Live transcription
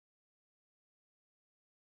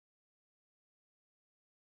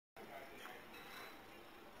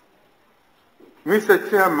Mr.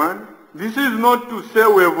 Chairman, this is not to say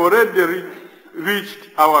we have already reached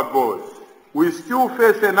our goals. We still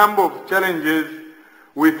face a number of challenges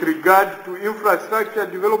with regard to infrastructure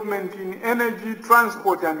development in energy,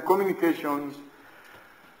 transport and communications,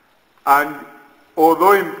 and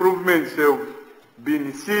although improvements have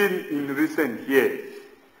been seen in recent years,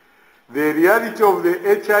 the reality of the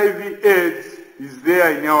HIV/AIDS is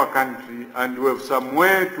there in our country, and we have some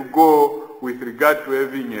way to go with regard to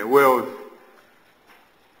having a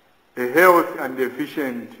healthy and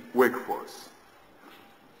efficient workforce.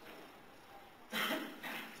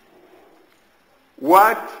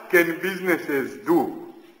 What can businesses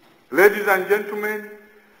do? Ladies and gentlemen,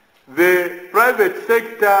 the private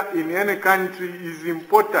sector in any country is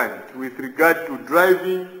important with regard to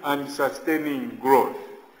driving and sustaining growth.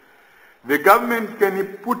 The government can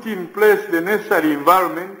put in place the necessary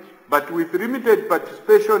environment, but with limited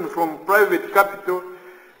participation from private capital,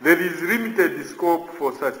 there is limited scope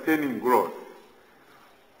for sustaining growth.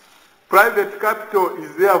 Private capital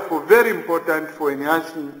is therefore very important for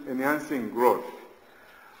enhancing growth.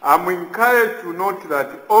 I'm encouraged to note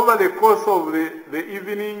that over the course of the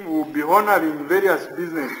evening, we'll be honoring various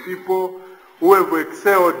business people who have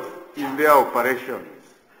excelled in their operations.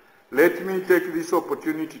 Let me take this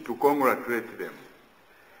opportunity to congratulate them.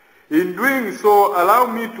 In doing so, allow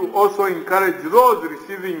me to also encourage those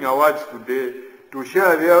receiving awards today to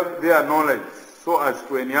share their knowledge so as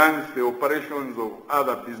to enhance the operations of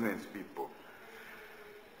other business people.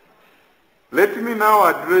 Let me now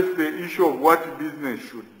address the issue of what business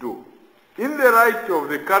should do. In the light of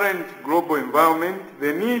the current global environment,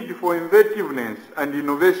 the need for inventiveness and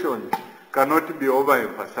innovation cannot be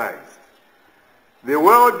overemphasized. The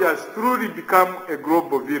world has truly become a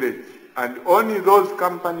global village, and only those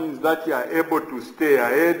companies that are able to stay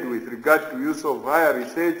ahead with regard to use of higher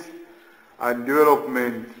research and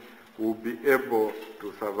development will be able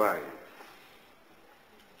to survive.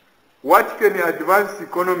 What can advanced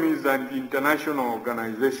economies and international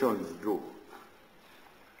organizations do?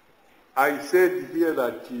 I said here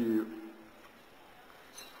that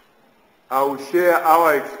I will share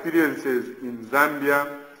our experiences in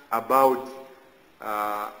Zambia about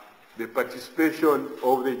the participation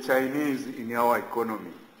of the Chinese in our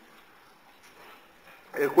economy.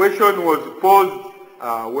 A question was posed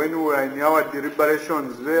when we were in our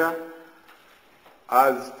deliberations there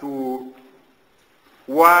as to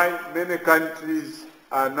why many countries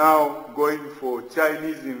are now going for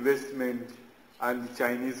Chinese investment and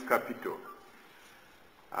Chinese capital.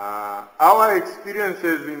 Our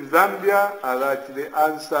experiences in Zambia are that the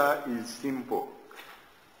answer is simple.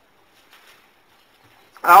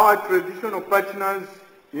 Our traditional partners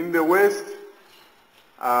in the West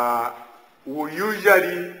will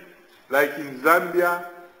usually, like in Zambia,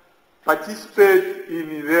 participate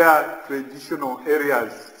in their traditional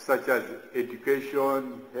areas such as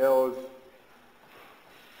education, health,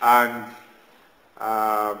 and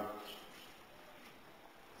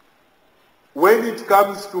when it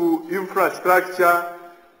comes to infrastructure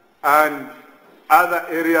and other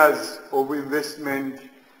areas of investment,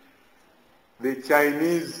 the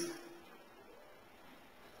Chinese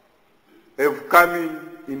have come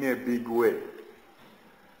in a big way.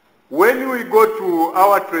 When we go to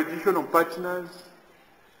our traditional partners,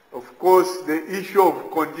 of course, the issue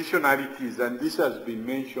of conditionalities, and this has been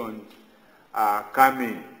mentioned, are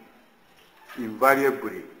coming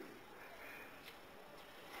invariably.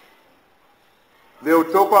 They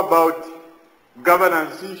will talk about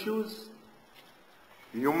governance issues,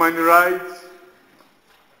 human rights,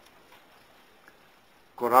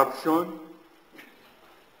 corruption.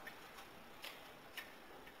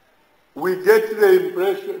 We get the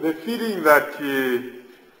impression, the feeling that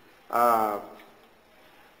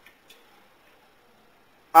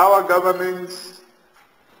our governments,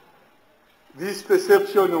 this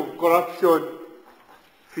perception of corruption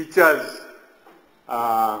features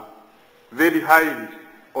very highly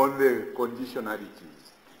on the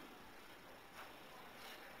conditionalities.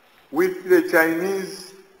 With the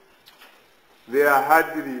Chinese, there are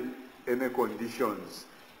hardly any conditions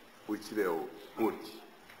which they will put.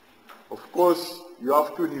 Of course, you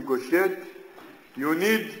have to negotiate. You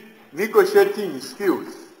need negotiating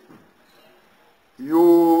skills.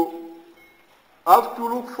 You have to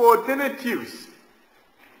look for alternatives.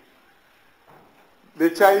 The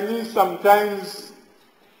Chinese sometimes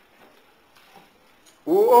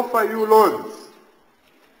will offer you loans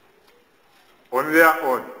on their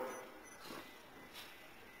own.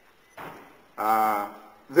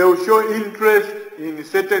 They will show interest in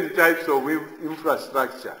certain types of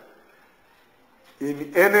infrastructure,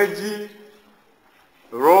 in energy,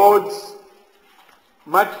 roads,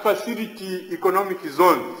 multi-facility economic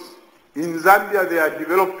zones. In Zambia, they are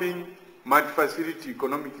developing multi-facility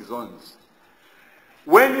economic zones.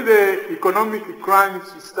 When the economic crunch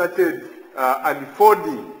started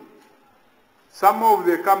unfolding, some of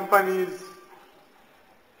the companies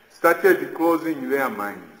started closing their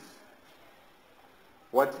mines.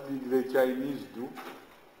 What did the Chinese do?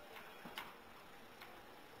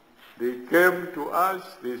 They came to us,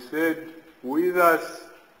 they said, with us,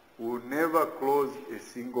 we'll never close a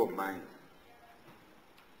single mine.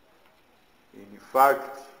 In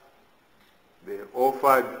fact, they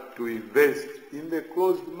offered to invest in the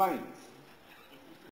closed mines.